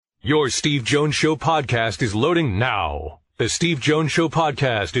Your Steve Jones Show podcast is loading now. The Steve Jones Show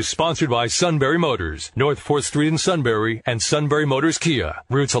podcast is sponsored by Sunbury Motors, North 4th Street in Sunbury, and Sunbury Motors Kia,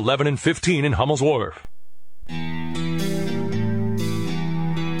 routes 11 and 15 in Hummel's Wharf.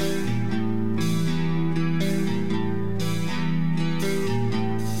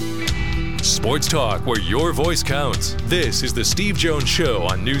 Sports talk where your voice counts. This is the Steve Jones Show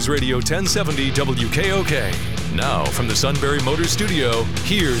on News Radio 1070 WKOK. Now from the Sunbury Motors Studio,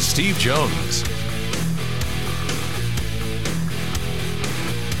 here's Steve Jones.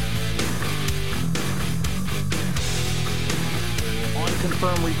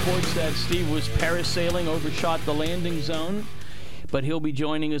 Unconfirmed reports that Steve was parasailing, overshot the landing zone, but he'll be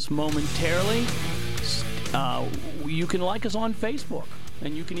joining us momentarily. You can like us on Facebook.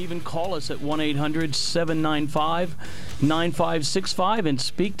 And you can even call us at 1-800-795-9565 and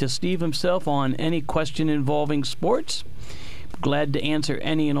speak to Steve himself on any question involving sports. Glad to answer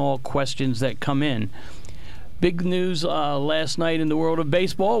any and all questions that come in. Big news last night in the world of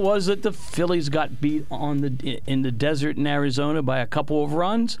baseball was that the Phillies got beat in the desert in Arizona by a couple of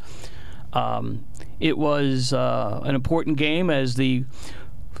runs. It was an important game as the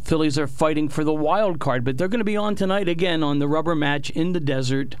Phillies are fighting for the wild card, but they're going to be on tonight again on the rubber match in the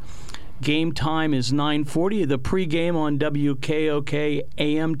desert. Game time is 9:40. The pregame on WKOK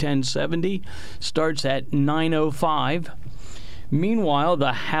AM 1070 starts at 9:05. Meanwhile,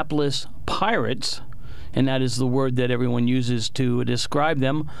 the hapless Pirates, and that is the word that everyone uses to describe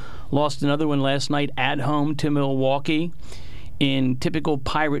them, lost another one last night at home to Milwaukee. In typical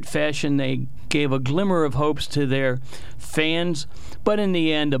Pirate fashion, they gave a glimmer of hopes to their fans, but in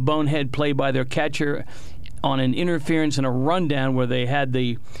the end, a bonehead play by their catcher on an interference and a rundown where they had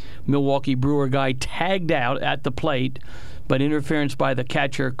the Milwaukee Brewer guy tagged out at the plate, but interference by the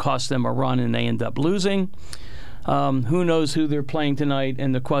catcher cost them a run and they end up losing. Who knows who they're playing tonight,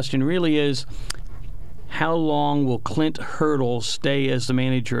 and the question really is, how long will Clint Hurdle stay as the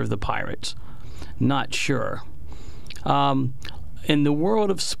manager of the Pirates? Not sure. In the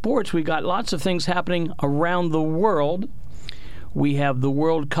world of sports, we got lots of things happening around the world. We have the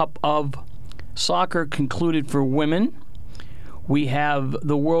World Cup of Soccer concluded for women. We have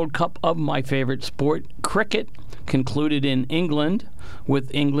the World Cup of my favorite sport, cricket, concluded in England, with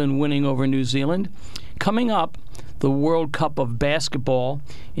England winning over New Zealand. Coming up, the World Cup of basketball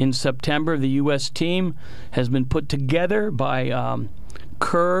in September. The U.S. team has been put together by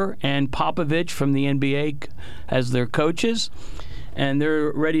Kerr and Popovich from the NBA as their coaches, and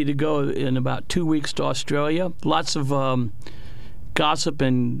they're ready to go in about 2 weeks to Australia. Lots of gossip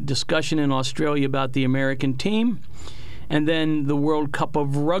and discussion in Australia about the American team. And then the World Cup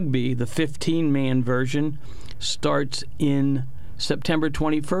of Rugby, the 15-man version, starts in September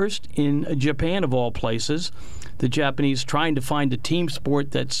 21st in Japan, of all places. The Japanese trying to find a team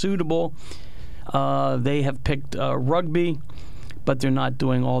sport that's suitable. They have picked rugby, but they're not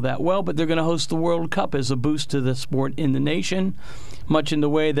doing all that well. But they're going to host the World Cup as a boost to the sport in the nation, much in the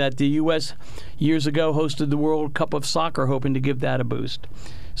way that the U.S. years ago hosted the World Cup of Soccer, hoping to give that a boost.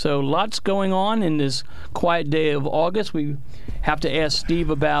 So lots going on in this quiet day of August. We have to ask Steve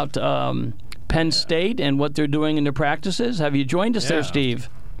about Penn State and what they're doing in their practices. Have you joined us there, Steve?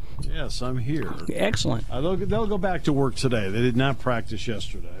 Yes, I'm here. Excellent. They'll go back to work today. They did not practice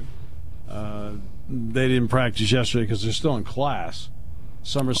yesterday. They didn't practice yesterday because they're still in class.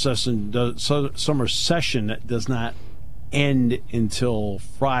 Summer session does not end until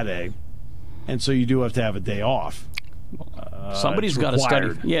Friday, and so you do have to have a day off. Somebody's got to study.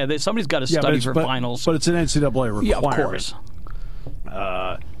 Yeah, somebody's got to study for finals. But it's an NCAA requirement. Yeah, of course.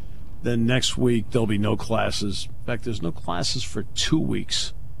 Then next week there'll be no classes. In fact, there's no classes for 2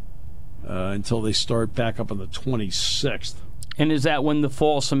 weeks until they start back up on the 26th. And is that when the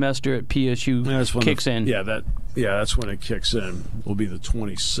fall semester at PSU kicks in? Yeah, that's when it kicks in. Will be the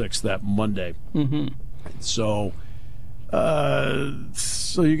 26th, that Monday. Mm-hmm. So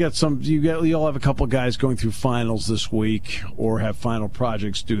you'll have a couple of guys going through finals this week, or have final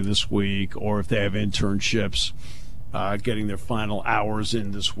projects due this week, or if they have internships, getting their final hours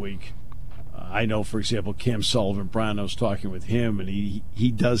in this week. I know, for example, Cam Sullivan Brown, I was talking with him, and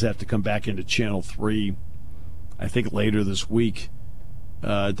he does have to come back into Channel 3, I think later this week,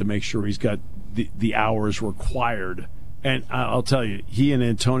 to make sure he's got the hours required. And I'll tell you, he and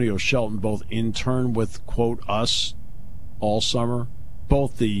Antonio Shelton both interned with, quote, us all summer.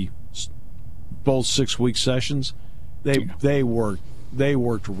 Both 6-week sessions. They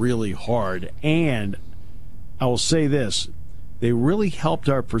worked really hard. And I will say this, they really helped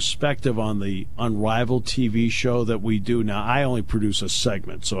our perspective on the Unrivaled TV show that we do. Now, I only produce a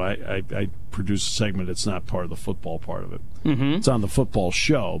segment, so I produce a segment that's not part of the football part of it. Mm-hmm. It's on the football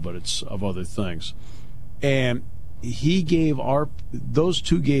show, but it's of other things. And those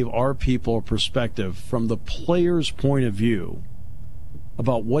two gave our people a perspective from the player's point of view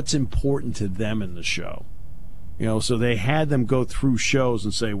about what's important to them in the show. So they had them go through shows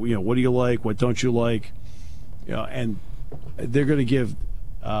and say, what do you like? What don't you like? And they're going to give,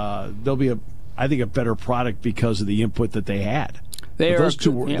 there'll be I think a better product because of the input that they had. Those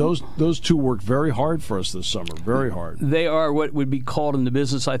two worked very hard for us this summer, very hard. They are what would be called in the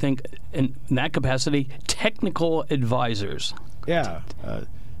business, I think, in that capacity, technical advisors. Yeah,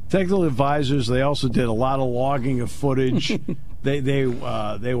 technical advisors. They also did a lot of logging of footage. They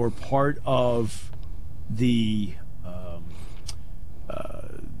were part of the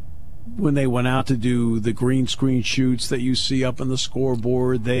when they went out to do the green screen shoots that you see up on the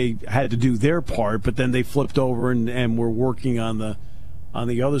scoreboard. They had to do their part, but then they flipped over and were working on the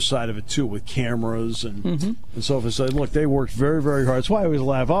other side of it too, with cameras and so forth. So look, they worked very, very hard. That's why I always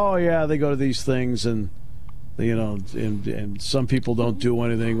laugh. Oh yeah, they go to these things and and some people don't do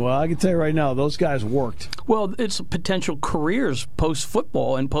anything. Well, I can tell you right now, those guys worked. Well, it's potential careers post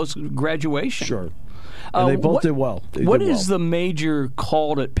football and post graduation. Sure. And they both did well. What is the major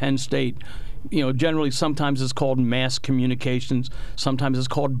called at Penn State? Generally, sometimes it's called mass communications. Sometimes it's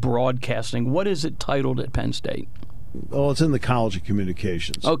called broadcasting. What is it titled at Penn State? Oh, it's in the College of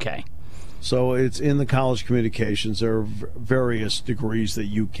Communications. Okay. So it's in the College of Communications. There are various degrees that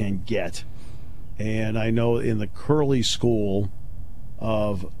you can get. And I know in the Curley School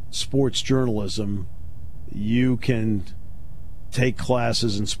of Sports Journalism, you can take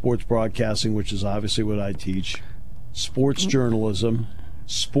classes in sports broadcasting, which is obviously what I teach, sports journalism,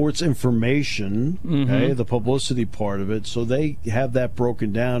 sports information, okay, the publicity part of it. So they have that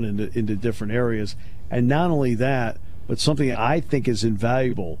broken down into different areas. And not only that, but something I think is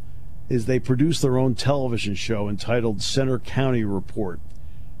invaluable is they produce their own television show entitled Center County Report.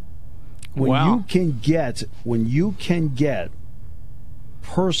 When you can get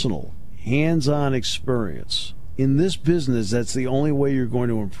personal, hands-on experience in this business, that's the only way you're going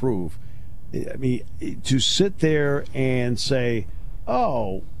to improve. I mean, to sit there and say,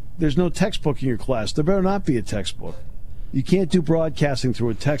 oh, there's no textbook in your class. There better not be a textbook. You can't do broadcasting through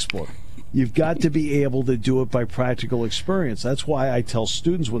a textbook. You've got to be able to do it by practical experience. That's why I tell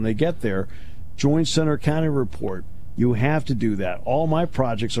students when they get there, join Center County Report. You have to do that. All my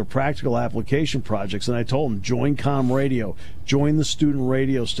projects are practical application projects, and I told them, join Com Radio, join the student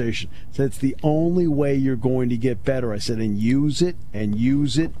radio station. That's the only way you're going to get better. I said, and use it, and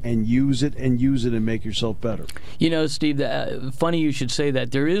use it, and use it, and use it, and make yourself better. Steve, funny you should say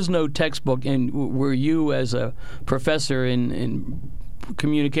that. There is no textbook, and where you as a professor in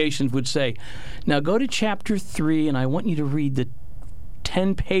communications would say, now go to chapter 3, and I want you to read the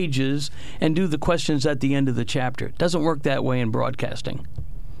 10 pages and do the questions at the end of the chapter. It doesn't work that way in broadcasting.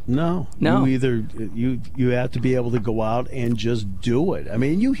 No. You have to be able to go out and just do it. I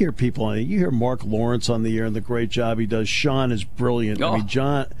mean, you hear people, you hear Mark Lawrence on the air and the great job he does. Sean is brilliant. I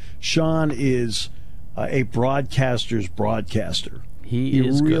mean, Sean is a broadcaster's broadcaster. He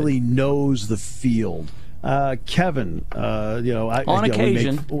really knows the field. Kevin, on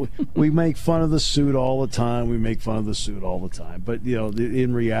occasion, we make fun of the suit all the time. But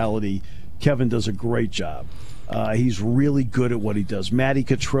in reality, Kevin does a great job. He's really good at what he does. Matty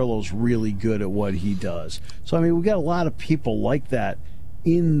Catrillo's really good at what he does. So I mean, we got a lot of people like that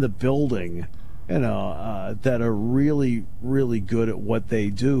in the building, that are really, really good at what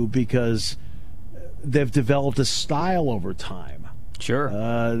they do because they've developed a style over time. Sure.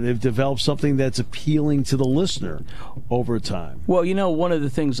 They've developed something that's appealing to the listener over time. Well, one of the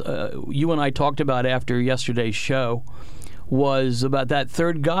things you and I talked about after yesterday's show was about that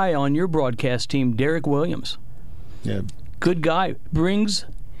third guy on your broadcast team, Derek Williams. Yeah. Good guy. Brings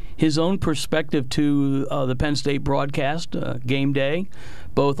his own perspective to the Penn State broadcast, game day,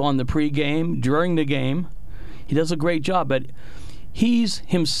 both on the pregame, during the game. He does a great job, but he's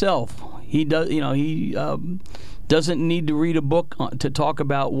himself. He does, doesn't need to read a book to talk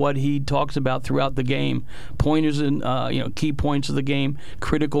about what he talks about throughout the game. Pointers and key points of the game,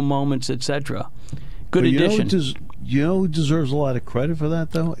 critical moments, etc. Good addition. You know who deserves a lot of credit for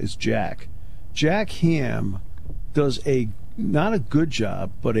that, though? Is Jack. Jack Ham does not a good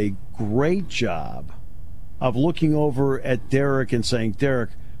job, but a great job of looking over at Derek and saying, Derek,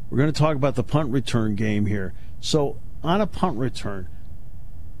 we're going to talk about the punt return game here. So on a punt return,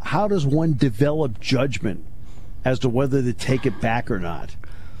 how does one develop judgment as to whether to take it back or not?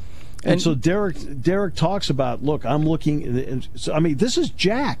 And so Derek talks about, look, I'm looking. I mean, this is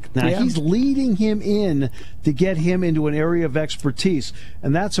Jack. Now, he's leading him in to get him into an area of expertise.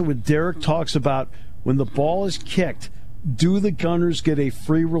 And that's what Derek talks about when the ball is kicked. Do the Gunners get a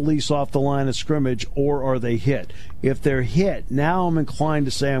free release off the line of scrimmage, or are they hit? If they're hit, now I'm inclined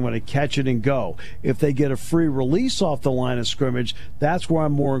to say I'm going to catch it and go. If they get a free release off the line of scrimmage, that's where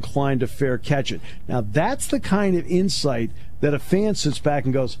I'm more inclined to fair catch it. Now, that's the kind of insight that a fan sits back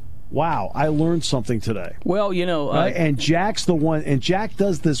and goes, wow, I learned something today. Well, right? And Jack's the one, and Jack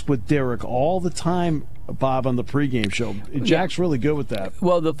does this with Derek all the time, Bob, on the pregame show. Jack's really good with that.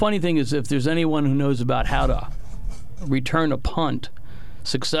 Well, the funny thing is, if there's anyone who knows about how to return a punt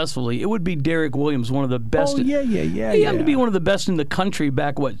successfully, it would be Derek Williams, one of the best. Oh, yeah. He had to be one of the best in the country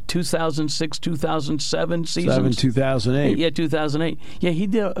back, 2006, 2007 seasons? 2008. Yeah, 2008. Yeah, he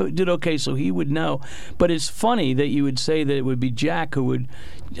did okay, so he would know. But it's funny that you would say that it would be Jack who would,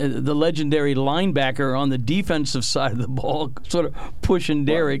 the legendary linebacker on the defensive side of the ball, sort of pushing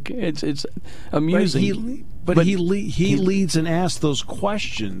Derek. It's amusing. But he leads and asks those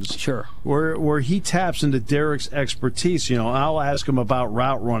questions. Sure. Where he taps into Derek's expertise. I'll ask him about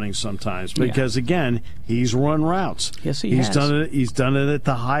route running sometimes because again, he's run routes. Yes, he's done it. He's done it at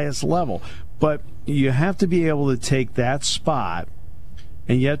the highest level. But you have to be able to take that spot,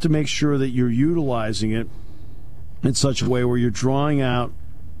 and you have to make sure that you're utilizing it in such a way where you're drawing out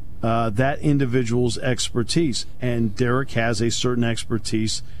that individual's expertise. And Derek has a certain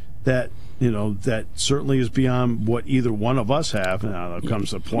expertise that that certainly is beyond what either one of us have. Now, it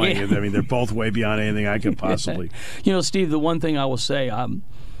comes to playing it. I mean, they're both way beyond anything I could possibly. Steve, the one thing I will say,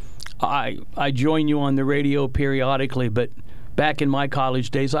 I join you on the radio periodically, but back in my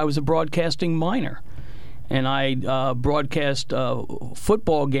college days, I was a broadcasting minor. And I broadcast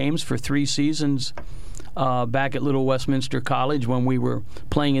football games for 3 seasons back at Little Westminster College when we were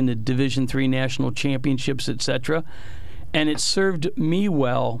playing in the Division III national championships, etc., and it served me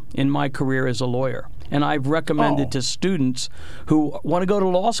well in my career as a lawyer. And I've recommended to students who want to go to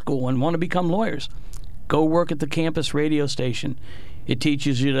law school and want to become lawyers, go work at the campus radio station. It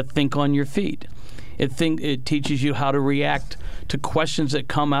teaches you to think on your feet. It teaches you how to react to questions that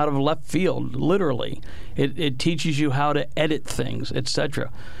come out of left field, literally. It teaches you how to edit things, etc.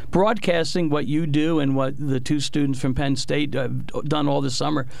 Broadcasting, what you do and what the 2 students from Penn State have done all this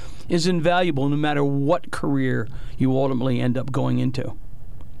summer, is invaluable no matter what career you ultimately end up going into.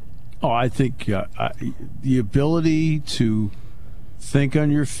 Oh, I think the ability to think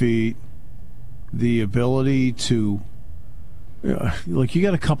on your feet, the ability to, you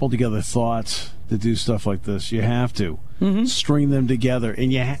got to couple together thoughts to do stuff like this. You have to string them together,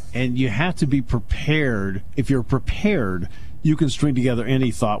 and you have to be prepared. If you're prepared, you can string together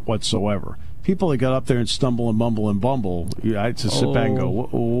any thought whatsoever. People that got up there and stumble and mumble and bumble, I just sit back and go,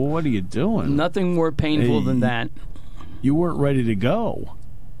 what are you doing? Nothing more painful than that. You weren't ready to go.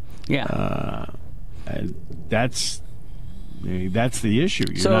 Yeah. And that's the issue.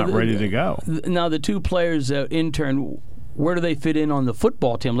 You're not ready to go. Now, the 2 players that intern, where do they fit in on the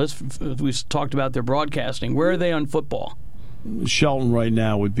football team? We talked about their broadcasting. Where are they on football? Shelton right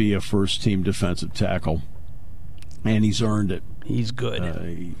now would be a first-team defensive tackle, and he's earned it. He's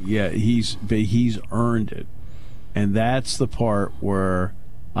good. He's earned it, and that's the part where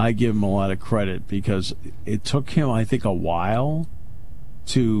I give him a lot of credit because it took him, I think, a while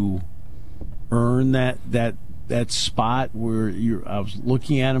to earn that spot where I was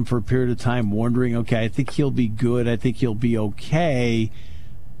looking at him for a period of time wondering, okay, I think he'll be good. I think he'll be okay.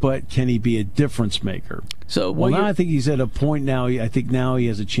 But can he be a difference maker? Now I think he's at a point now. I think now he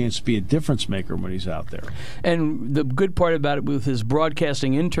has a chance to be a difference maker when he's out there. And the good part about it with his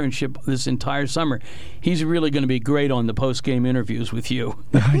broadcasting internship this entire summer, he's really going to be great on the post-game interviews with you.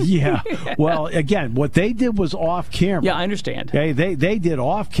 Yeah. Well, again, what they did was off camera. Yeah, I understand. Okay, they did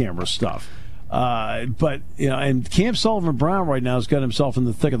off camera stuff. But and Cam Sullivan-Brown right now has got himself in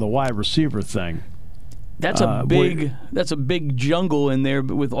the thick of the wide receiver thing. That's a big jungle in there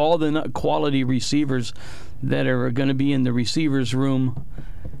with all the quality receivers that are going to be in the receivers room,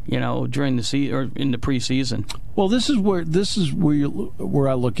 during the season or in the preseason. Well, this is where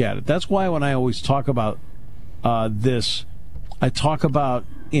I look at it. That's why when I always talk about this, I talk about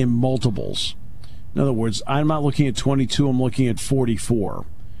in multiples. In other words, I'm not looking at 22. I'm looking at 44.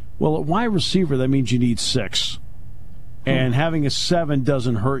 Well, at wide receiver, that means you need 6, and having a 7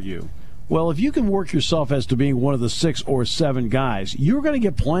 doesn't hurt you. Well, if you can work yourself as to being one of the 6 or 7 guys, you're going to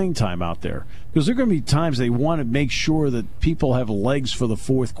get playing time out there because there are going to be times they want to make sure that people have legs for the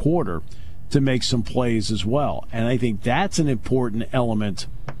fourth quarter to make some plays as well. And I think that's an important element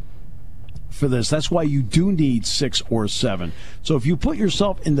for this. That's why you do need 6 or 7. So if you put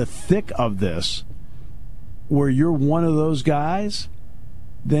yourself in the thick of this, where you're one of those guys,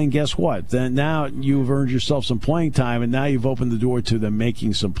 then guess what? Then now you've earned yourself some playing time, and now you've opened the door to them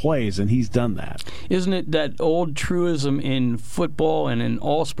making some plays, and he's done that. Isn't it that old truism in football and in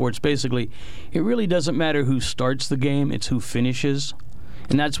all sports, basically, it really doesn't matter who starts the game, it's who finishes?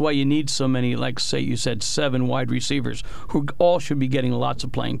 And that's why you need so many, like, say you said, 7 wide receivers, who all should be getting lots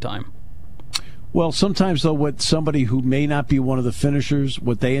of playing time. Well, sometimes, though, what somebody who may not be one of the finishers,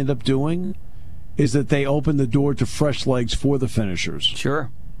 what they end up doing is that they open the door to fresh legs for the finishers. Sure.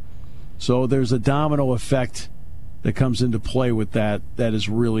 So there's a domino effect that comes into play with that is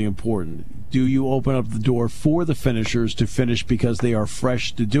really important. Do you open up the door for the finishers to finish because they are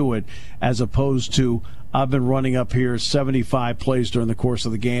fresh to do it, as opposed to, I've been running up here 75 plays during the course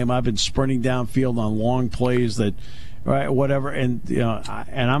of the game. I've been sprinting downfield on long plays that, right, whatever, and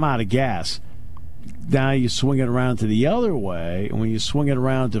and I'm out of gas. Now you swing it around to the other way, and when you swing it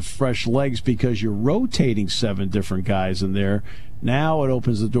around to fresh legs because you're rotating 7 different guys in there, now it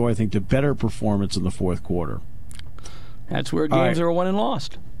opens the door, I think, to better performance in the fourth quarter. That's where games are won and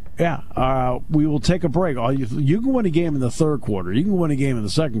lost. Yeah. We will take a break. You can win a game in the third quarter. You can win a game in the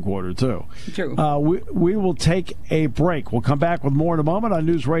second quarter, too. True. We will take a break. We'll come back with more in a moment on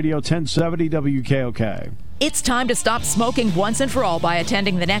News Radio 1070 WKOK. It's time to stop smoking once and for all by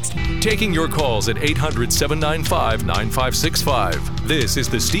attending the next. Taking your calls at 800-795-9565. This is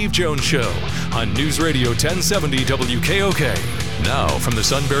The Steve Jones Show on News Radio 1070 WKOK. Now, from the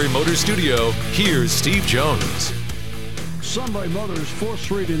Sunbury Motors Studio, here's Steve Jones. Sunbury Motors, 4th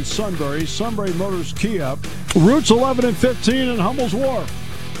Street in Sunbury. Sunbury Motors Kia. Routes 11 and 15 in Hummel's Wharf.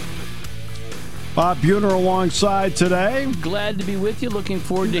 Bob Buhner alongside today. Glad to be with you. Looking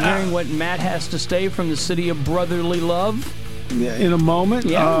forward to hearing what Matt has to say from the city of brotherly love. In a moment.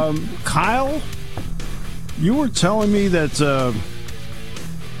 Yeah. Kyle, you were telling me that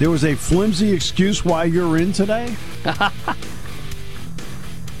there was a flimsy excuse why you're in today?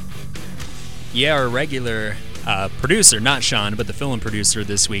 Yeah, our regular producer, not Sean, but the film producer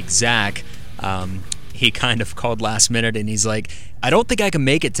this week, Zach, he kind of called last minute and he's like, I don't think I can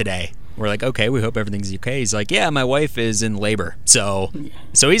make it today. We're like, okay, we hope everything's okay. He's like, yeah, my wife is in labor. So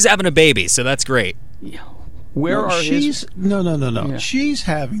he's having a baby, so that's great. Where are his... No. Yeah. She's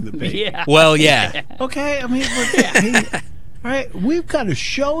having the baby. Yeah. Well, yeah. Okay, I mean, all right, we've got a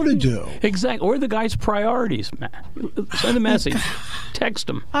show to do. Exactly. Or the guy's priorities, Matt. Send a message. Text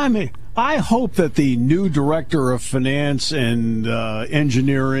him. I mean, I hope that the new director of finance and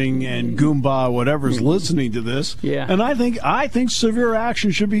engineering and Goomba, whatever's listening to this, yeah. And I think severe action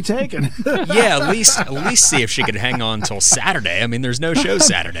should be taken. Yeah, at least see if she could hang on until Saturday. I mean, there's no show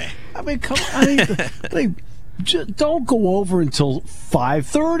Saturday. I mean, come on. Just don't go over until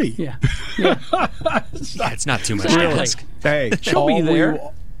 5:30. Yeah. It's not too much to ask. Hey, she'll be there.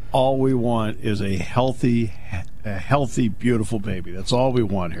 All we want is a healthy, beautiful baby. That's all we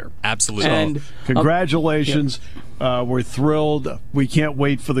want here. Absolutely. So, And congratulations. We're thrilled. We can't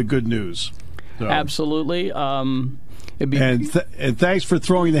wait for the good news. So. Absolutely. And thanks for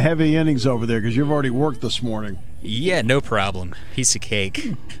throwing the heavy innings over there, because you've already worked this morning. Yeah, no problem. Piece of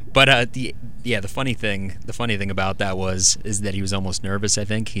cake. But the funny thing about that is that he was almost nervous. I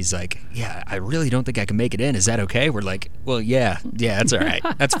think he's like, yeah, I really don't think I can make it in. Is that okay? We're like, well, yeah, that's all right.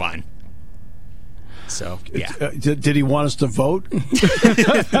 That's fine. So yeah. Did he want us to vote?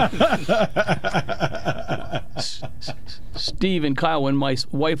 Steve and Kyle, when my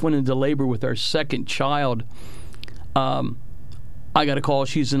wife went into labor with our second child, I got a call.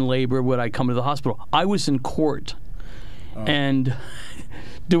 She's in labor. Would I come to the hospital? I was in court and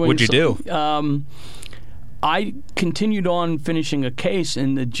doing. What'd you do? I continued on finishing a case,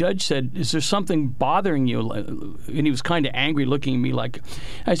 and the judge said, "Is there something bothering you?" And he was kind of angry, looking at me like.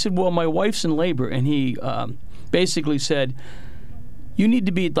 I said, "Well, my wife's in labor," and he basically said, "You need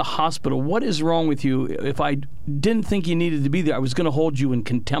to be at the hospital. What is wrong with you? If I didn't think you needed to be there, I was going to hold you in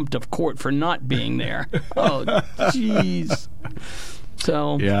contempt of court for not being there." Oh, jeez.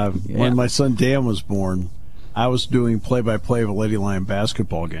 So when my son Dan was born, I was doing play-by-play of a Lady Lion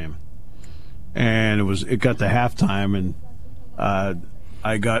basketball game, and it got to halftime, and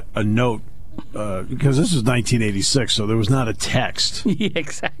I got a note because this is 1986, so there was not a text. Yeah,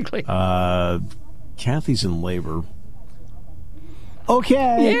 exactly. Kathy's in labor.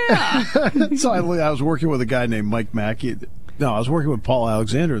 Okay. Yeah. So I was working with a guy named Mike Mackey. No, I was working with Paul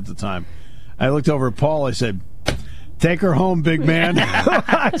Alexander at the time. I looked over at Paul. I said, "Take her home, big man."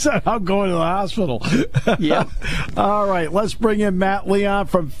 I said, "I'm going to the hospital." Yeah. All right, let's bring in Matt Leon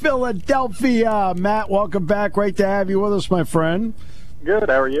from Philadelphia. Matt, welcome back. Great to have you with us, my friend. Good.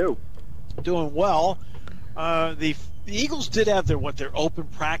 How are you? doing well. The Eagles did have their open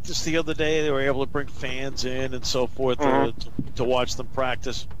practice the other day. They were able to bring fans in and so forth to watch them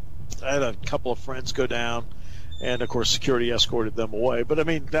practice. I had a couple of friends go down, and of course security escorted them away. But I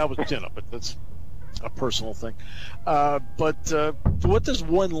mean, that was but that's a personal thing. But what does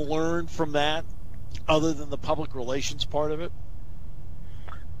one learn from that, other than the public relations part of it?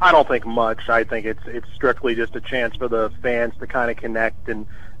 I don't think much. I think it's strictly just a chance for the fans to kind of connect and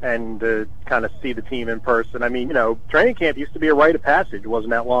kind of see the team in person. I mean, training camp used to be a rite of passage. It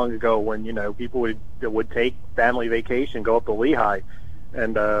wasn't that long ago when people would take family vacation, go up to Lehigh,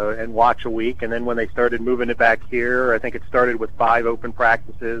 and watch a week. And then when they started moving it back here, I think it started with 5 open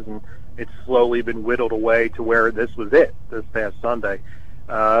practices, and it's slowly been whittled away to where this was it this past Sunday.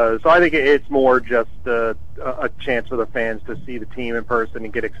 So I think it's more just a chance for the fans to see the team in person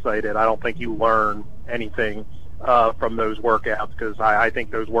and get excited. I don't think you learn anything from those workouts, because I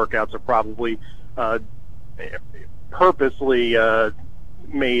think those workouts are probably purposely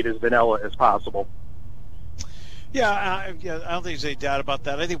made as vanilla as possible. Yeah, I don't think there's any doubt about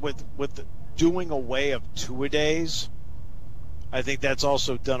that. I think with doing away of two-a-days, I think that's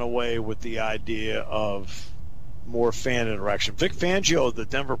also done away with the idea of more fan interaction. Vic Fangio of the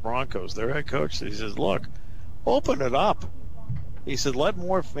Denver Broncos, their head coach, he says, look, open it up. He said, let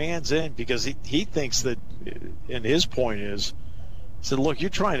more fans in, because he thinks that, and his point is, he said, look, you're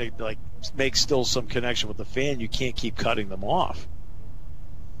trying to make still some connection with the fan. You can't keep cutting them off.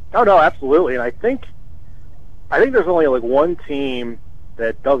 Oh, no, absolutely. And I think there's only one team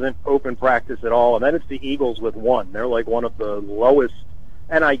that doesn't open practice at all, and then it's the Eagles with one. They're one of the lowest.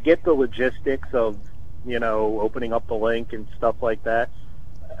 And I get the logistics of, opening up the link and stuff like that.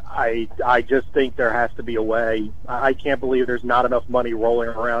 I just think there has to be a way. I can't believe there's not enough money rolling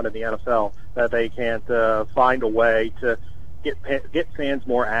around in the NFL that they can't find a way to get fans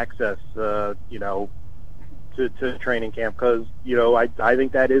more access, to training camp, because, I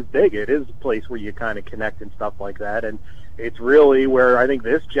think that is big. It is a place where you kind of connect and stuff like that, and it's really where I think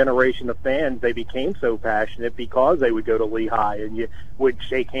this generation of fans, they became so passionate because they would go to Lehigh and you would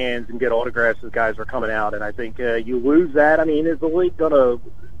shake hands and get autographs as guys were coming out. And I think you lose that. I mean, is the league going to,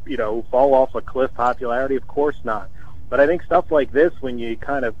 fall off a cliff popularity? Of course not. But I think stuff like this, when you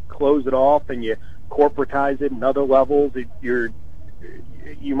kind of close it off and you corporatize it in other levels, you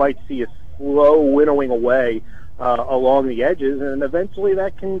might see a slow winnowing away along the edges, and eventually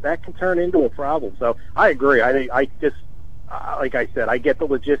that can turn into a problem. So I agree. I just like I said, I get the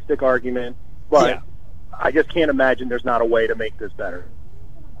logistic argument, but I just can't imagine there's not a way to make this better.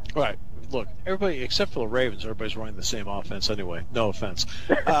 Right. Look, everybody except for the Ravens, everybody's running the same offense anyway. No offense.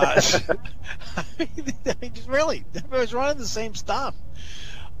 Really, everybody's running the same stuff.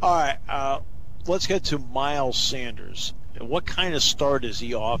 All right, let's get to Miles Sanders. What kind of start is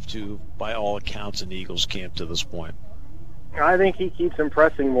he off to, by all accounts, in Eagles camp to this point? I think he keeps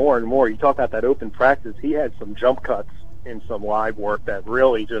impressing more and more. You talk about that open practice. He had some jump cuts in some live work that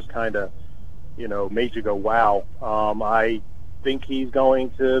really just kind of, made you go, wow. I think he's going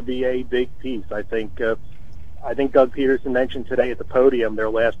to be a big piece. I think Doug Peterson mentioned today at the podium,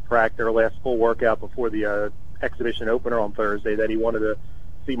 their last full workout before the exhibition opener on Thursday, that he wanted to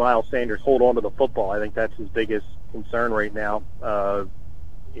see Miles Sanders hold on to the football. I think that's his biggest concern right now.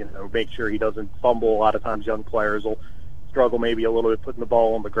 Make sure he doesn't fumble. A lot of times young players will struggle maybe a little bit putting the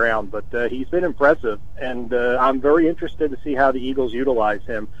ball on the ground, but he's been impressive, and I'm very interested to see how the Eagles utilize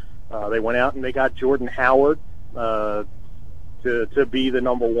him. They went out and they got Jordan Howard to be the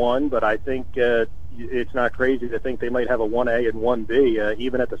number one, but I think it's not crazy to think they might have a 1A and 1B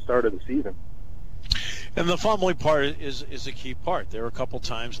even at the start of the season. And the fumbling part is a key part. There were a couple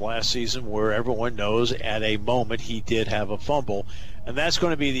times last season where everyone knows at a moment he did have a fumble, and that's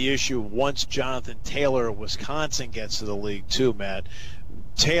going to be the issue once Jonathan Taylor of Wisconsin gets to the league too, Matt.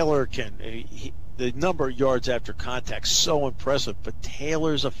 Taylor the number of yards after contact so impressive, but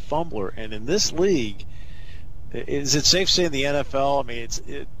Taylor's a fumbler, and in this league, is it safe to say in the NFL, I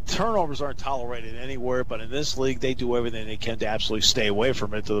mean, turnovers aren't tolerated anywhere, but in this league, they do everything they can to absolutely stay away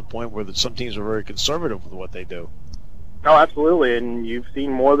from it, to the point where some teams are very conservative with what they do. Oh, absolutely, and you've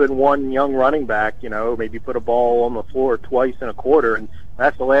seen more than one young running back, maybe put a ball on the floor twice in a quarter, and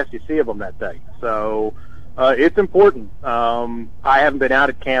that's the last you see of them that day. So it's important. I haven't been out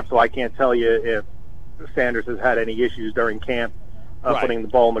at camp, so I can't tell you if Sanders has had any issues during camp putting the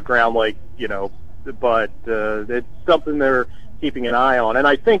ball on the ground, but it's something they're keeping an eye on. And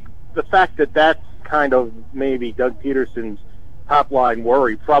I think the fact that that's kind of maybe Doug Peterson's top-line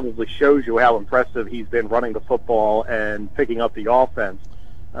worry probably shows you how impressive he's been running the football and picking up the offense,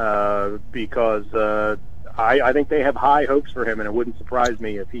 because I think they have high hopes for him, and it wouldn't surprise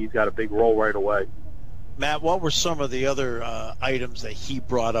me if he's got a big role right away. Matt, what were some of the other items that he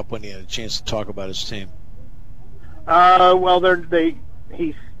brought up when he had a chance to talk about his team? Well,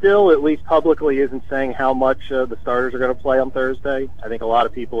 he still, at least publicly, isn't saying how much the starters are going to play on Thursday. I think a lot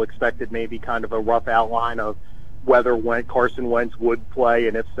of people expected maybe kind of a rough outline of whether Carson Wentz would play,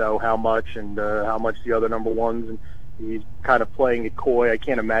 and if so, how much, and how much the other number ones. And he's kind of playing it coy. I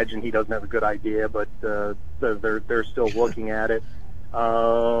can't imagine he doesn't have a good idea, but they're still looking at it.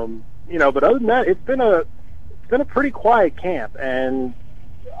 But other than that, it's been a pretty quiet camp, and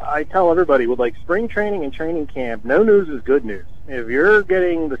I tell everybody with like spring training and training camp, no news is good news. If you're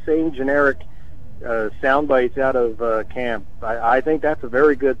getting the same generic sound bites out of camp, I think that's a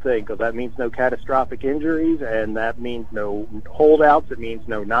very good thing, because that means no catastrophic injuries, and that means no holdouts. It means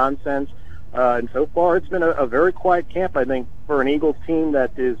no nonsense. And so far, it's been a very quiet camp, I think, for an Eagles team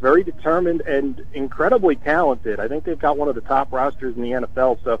that is very determined and incredibly talented. I think they've got one of the top rosters in the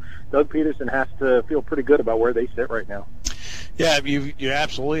NFL, so Doug Peterson has to feel pretty good about where they sit right now. Yeah, you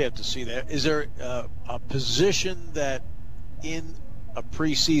absolutely have to see that. Is there a position that in a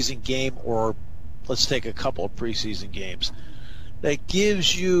preseason game, or let's take a couple of preseason games, that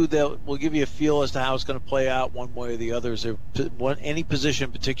will give you a feel as to how it's going to play out one way or the other? Is there any position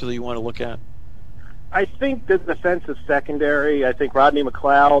in particular you want to look at? I think the defensive secondary. I think Rodney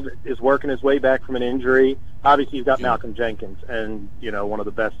McLeod is working his way back from an injury. Obviously, you've got Malcolm Jenkins, and one of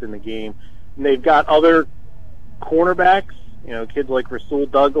the best in the game. And they've got other cornerbacks, kids like Rasul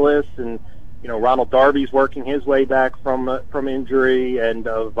Douglas, and Ronald Darby's working his way back from injury, and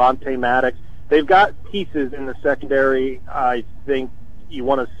Vontae Maddox. They've got pieces in the secondary. I think you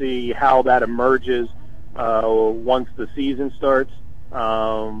want to see how that emerges once the season starts,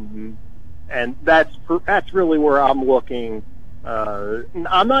 and that's really where I'm looking.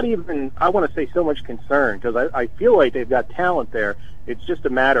 I'm not even, I want to say, so much concerned, because I feel like they've got talent there. It's just a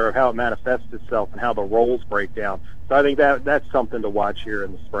matter of how it manifests itself and how the roles break down. So I think that's something to watch here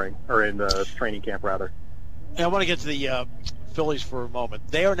in the spring, or in the training camp, rather. And I want to get to the Phillies for a moment.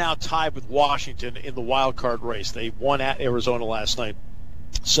 They are now tied with Washington in the wild card race. They won at Arizona last night,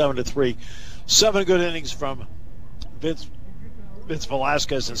 7-3. 7 good innings from Vince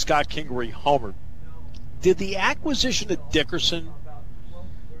Velasquez and Scott Kingery homered. Did the acquisition of Dickerson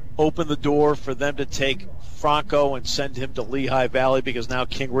open the door for them to take Franco and send him to Lehigh Valley, because now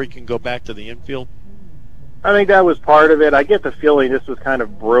Kingery can go back to the infield? I think that was part of it. I get the feeling this was kind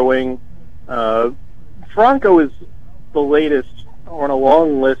of brewing. Franco is the latest on a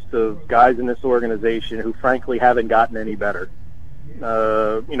long list of guys in this organization who frankly haven't gotten any better.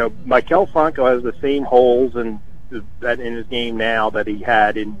 Maikel Franco has the same holes in his game now that he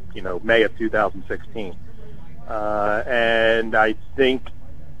had in May of 2016. And I think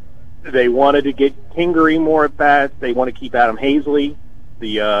they wanted to get Kingery more at bats. They want to keep Adam Hazley,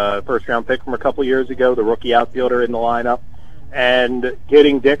 the first-round pick from a couple years ago, the rookie outfielder, in the lineup. And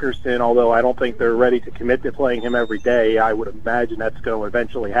getting Dickerson, although I don't think they're ready to commit to playing him every day, I would imagine that's going to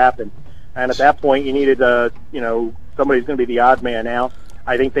eventually happen. And at that point, you needed somebody's going to be the odd man out.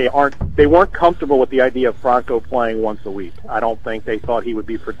 I think they weren't comfortable with the idea of Franco playing once a week. I don't think they thought he would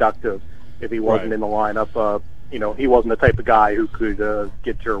be productive if he wasn't in the lineup. He wasn't the type of guy who could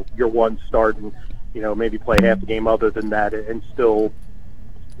get your one start and maybe play half the game other than that and still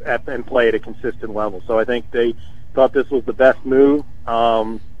and play at a consistent level. So I think they thought this was the best move.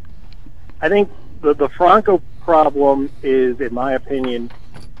 I think the Franco problem is, in my opinion,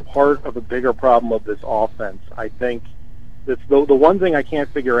 part of a bigger problem of this offense. I think that's the one thing I can't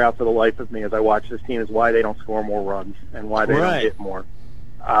figure out for the life of me as I watch this team is why they don't score more runs and why they don't hit more.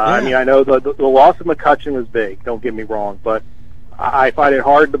 I mean, I know the loss of McCutchen was big, don't get me wrong, but I find it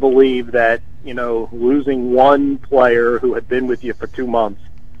hard to believe that, losing one player who had been with you for 2 months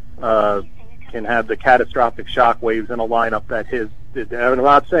can have the catastrophic shockwaves in a lineup that I'm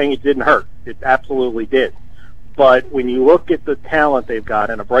not saying it didn't hurt. It absolutely did. But when you look at the talent they've got,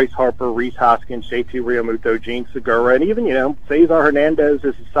 and a Bryce Harper, Rhys Hoskins, JT Realmuto, Gene Segura, and even, Cesar Hernandez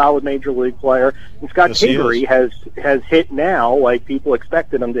is a solid major league player, and Scott Kingery has hit now like people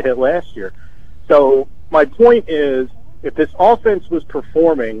expected him to hit last year. So my point is, if this offense was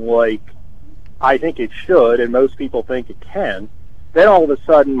performing like I think it should, and most people think it can, then all of a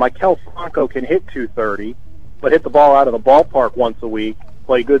sudden Maikel Franco can hit 230, but hit the ball out of the ballpark once a week,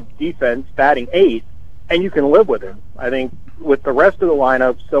 play good defense, batting 8, and you can live with him. I think with the rest of the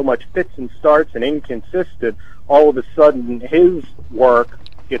lineup, so much fits and starts and inconsistent, all of a sudden his work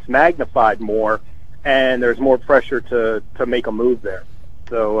gets magnified more, and there's more pressure to make a move there.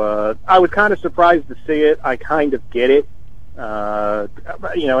 So I was kind of surprised to see it. I kind of get it.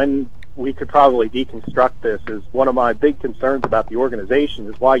 And we could probably deconstruct this, is one of my big concerns about the organization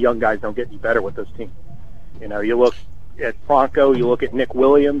is why young guys don't get any better with this team. You know, you look at Franco, you look at Nick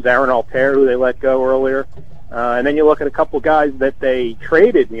Williams, Aaron Altair, who they let go earlier, and then you look at a couple guys that they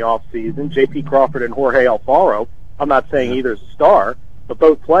traded in the offseason, J.P. Crawford and Jorge Alfaro. I'm not saying either's a star, but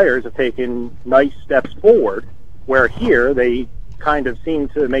both players have taken nice steps forward, where here they kind of seem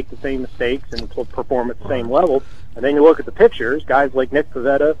to make the same mistakes and perform at the same level. And then you look at the pitchers, guys like Nick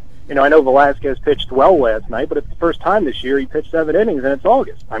Pivetta. You know, I know Velasquez pitched well last night, but it's the first time this year he pitched 7 innings, and it's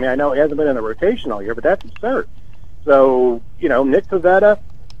August. I mean, I know he hasn't been in the rotation all year, but that's absurd. So, you know, Nick Pivetta,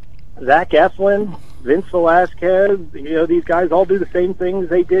 Zach Eflin, Vince Velasquez, you know, these guys all do the same things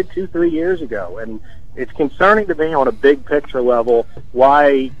they did 2-3 years ago. And it's concerning to me on a big picture level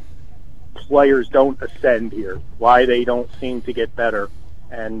why players don't ascend here, why they don't seem to get better.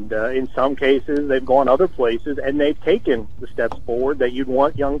 And in some cases, they've gone other places, and they've taken the steps forward that you'd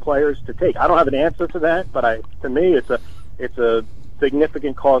want young players to take. I don't have an answer to that, but to me, it's a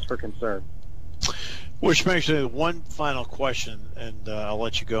significant cause for concern. Which makes me one final question, and I'll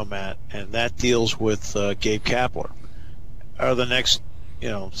let you go, Matt, and that deals with Gabe Kapler. Are the next,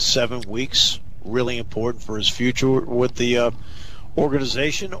 7 weeks really important for his future with the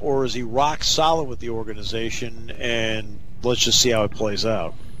organization, or is he rock solid with the organization, and let's just see how it plays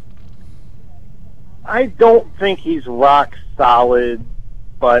out? I don't think he's rock solid,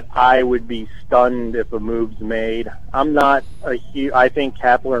 but I would be stunned if a move's made. I'm not I think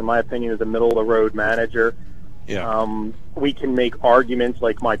Kapler, in my opinion, is a middle-of-the-road manager. Yeah. We can make arguments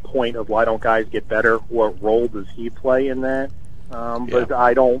like my point of why don't guys get better? What role does he play in that? But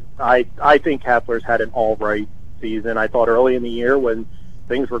I think Kapler's had an all-right season. I thought early in the year when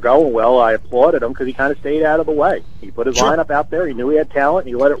things were going well, I applauded him because he kind of stayed out of the way. He put his lineup out there. He knew he had talent,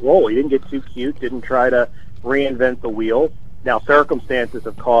 and he let it roll. He didn't get too cute, didn't try to reinvent the wheel. Now, circumstances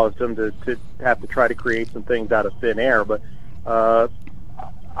have caused him to have to try to create some things out of thin air, but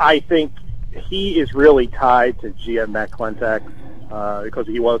I think he is really tied to GM Matt Klentak because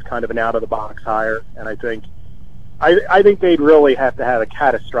he was kind of an out-of-the-box hire, and I think they'd really have to have a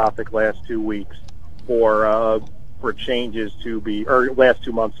catastrophic last 2 weeks for changes to be, or last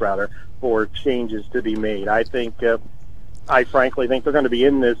 2 months rather, for changes to be made. I frankly think they're going to be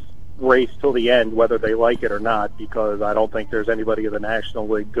in this race till the end, whether they like it or not, because I don't think there's anybody in the National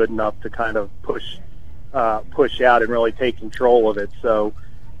League good enough to kind of push out and really take control of it. So,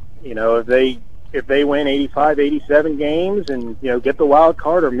 if they win 85, 87 games and, get the wild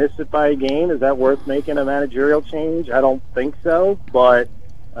card or miss it by a game, is that worth making a managerial change? I don't think so, but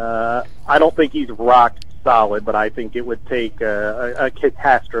I don't think he's rock solid, but I think it would take a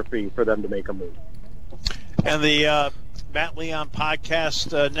catastrophe for them to make a move. And the Matt Leon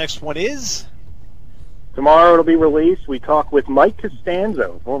podcast, next one is? Tomorrow it'll be released. We talk with Mike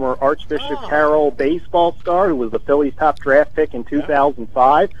Costanzo, former Archbishop Carroll baseball star who was the Phillies' top draft pick in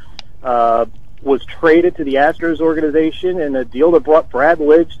 2005. Was traded to the Astros organization in a deal that brought Brad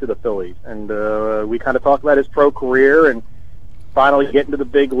Lidge to the Phillies. And we kind of talked about his pro career and finally getting to the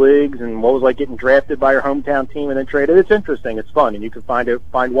big leagues and what it was like getting drafted by your hometown team and then traded. It's interesting. It's fun. And you can find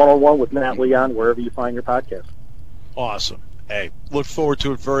one-on-one with Matt Leon wherever you find your podcast. Awesome. Hey, look forward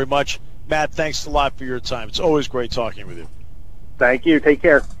to it very much. Matt, thanks a lot for your time. It's always great talking with you. Thank you. Take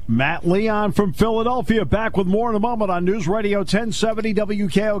care. Matt Leon from Philadelphia, back with more in a moment on News Radio 1070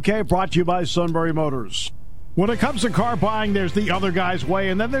 WKOK, brought to you by Sunbury Motors. When it comes to car buying, there's the other guy's way,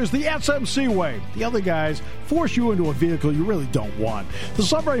 and then there's the SMC way. The other guys force you into a vehicle you really don't want. The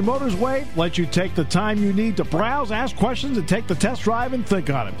Sunbury Motors way lets you take the time you need to browse, ask questions, and take the test drive and think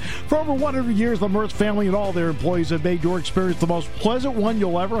on it. For over 100 years, the Mertz family and all their employees have made your experience the most pleasant one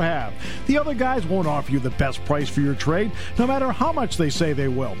you'll ever have. The other guys won't offer you the best price for your trade, no matter how much they say they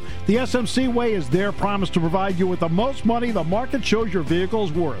will. The SMC way is their promise to provide you with the most money the market shows your vehicle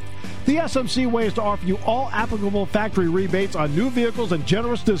is worth. The SMC way is to offer you all applicable factory rebates on new vehicles and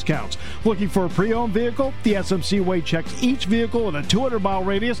generous discounts. Looking for a pre-owned vehicle? The SMC way checks each vehicle in a 200-mile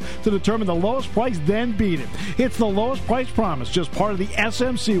radius to determine the lowest price, then beat it. It's the lowest price promise, just part of the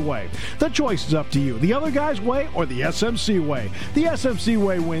SMC way. The choice is up to you, the other guy's way or the SMC way. The SMC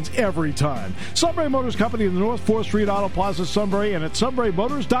way wins every time. Sunbury Motors Company in the North 4th Street Auto Plaza, Sunbury, and at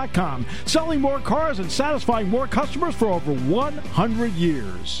sunburymotors.com. Selling more cars and satisfying more customers for over 100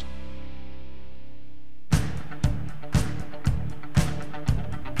 years.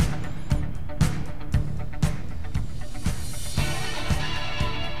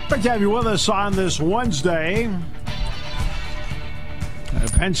 Great to have you with us on this Wednesday.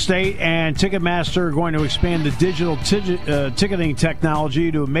 Penn State and Ticketmaster are going to expand the digital ticketing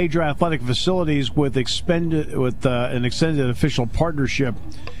technology to major athletic facilities with an extended official partnership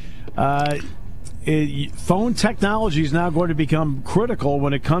Phone technology is now going to become critical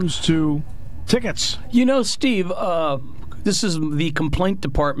when it comes to tickets. You know, Steve, this is the complaint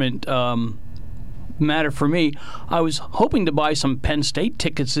department matter for me. I was hoping to buy some Penn State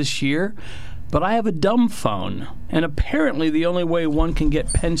tickets this year, but I have a dumb phone, and apparently the only way one can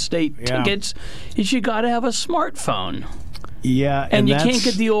get Penn State tickets is you got to have a smartphone. Yeah, and you can't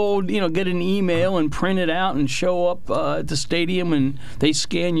get the old, get an email and print it out and show up at the stadium and they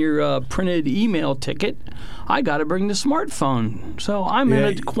scan your printed email ticket. I got to bring the smartphone. So I'm in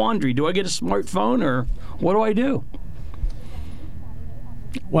a quandary. Do I get a smartphone or what do I do?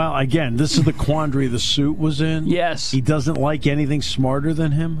 Well, again, this is the quandary the suit was in. Yes, he doesn't like anything smarter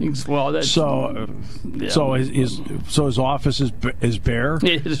than him. Well, that's, so his office is bare.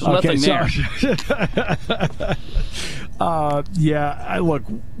 There's nothing there. Look,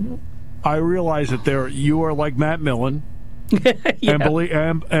 I realize that you are like Matt Millen, and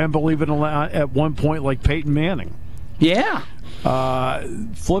believe it or not, at one point like Peyton Manning. Yeah.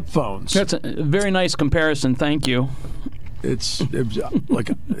 Flip phones. That's a very nice comparison. Thank you. It's like,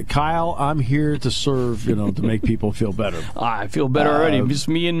 Kyle, I'm here to serve, to make people feel better. I feel better already. Just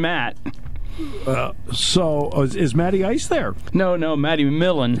me and Matt. So is Matty Ice there? No, Matty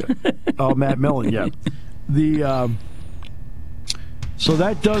Millen. Oh, Matt Millen, yeah. So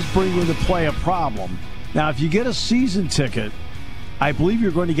that does bring into play a problem. Now, if you get a season ticket, I believe you're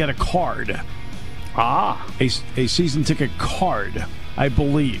going to get a card. A season ticket card, I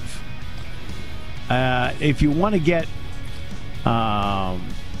believe. If you want to get,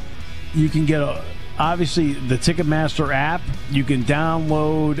 you can get obviously the Ticketmaster app. You can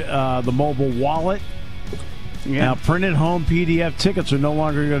download the mobile wallet. Yeah. Now, printed home PDF tickets are no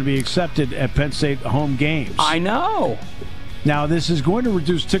longer going to be accepted at Penn State home games. I know. Now, this is going to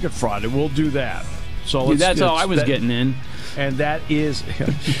reduce ticket fraud. It will do that. So that's all I was getting in. And that is...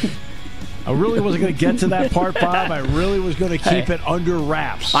 I really wasn't going to get to that part, Bob. I really was going to keep it under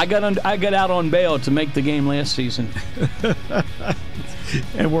wraps. I got out on bail to make the game last season.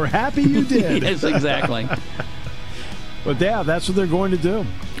 And we're happy you did. Yes, exactly. But yeah, that's what they're going to do.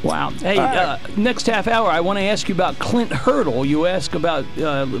 Wow. Hey, next half hour, I want to ask you about Clint Hurdle. You asked about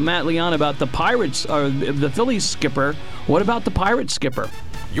Matt Leon about the Pirates, or the Phillies skipper. What about the Pirates skipper?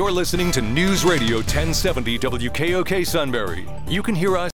 You're listening to News Radio 1070 WKOK Sunbury. You can hear us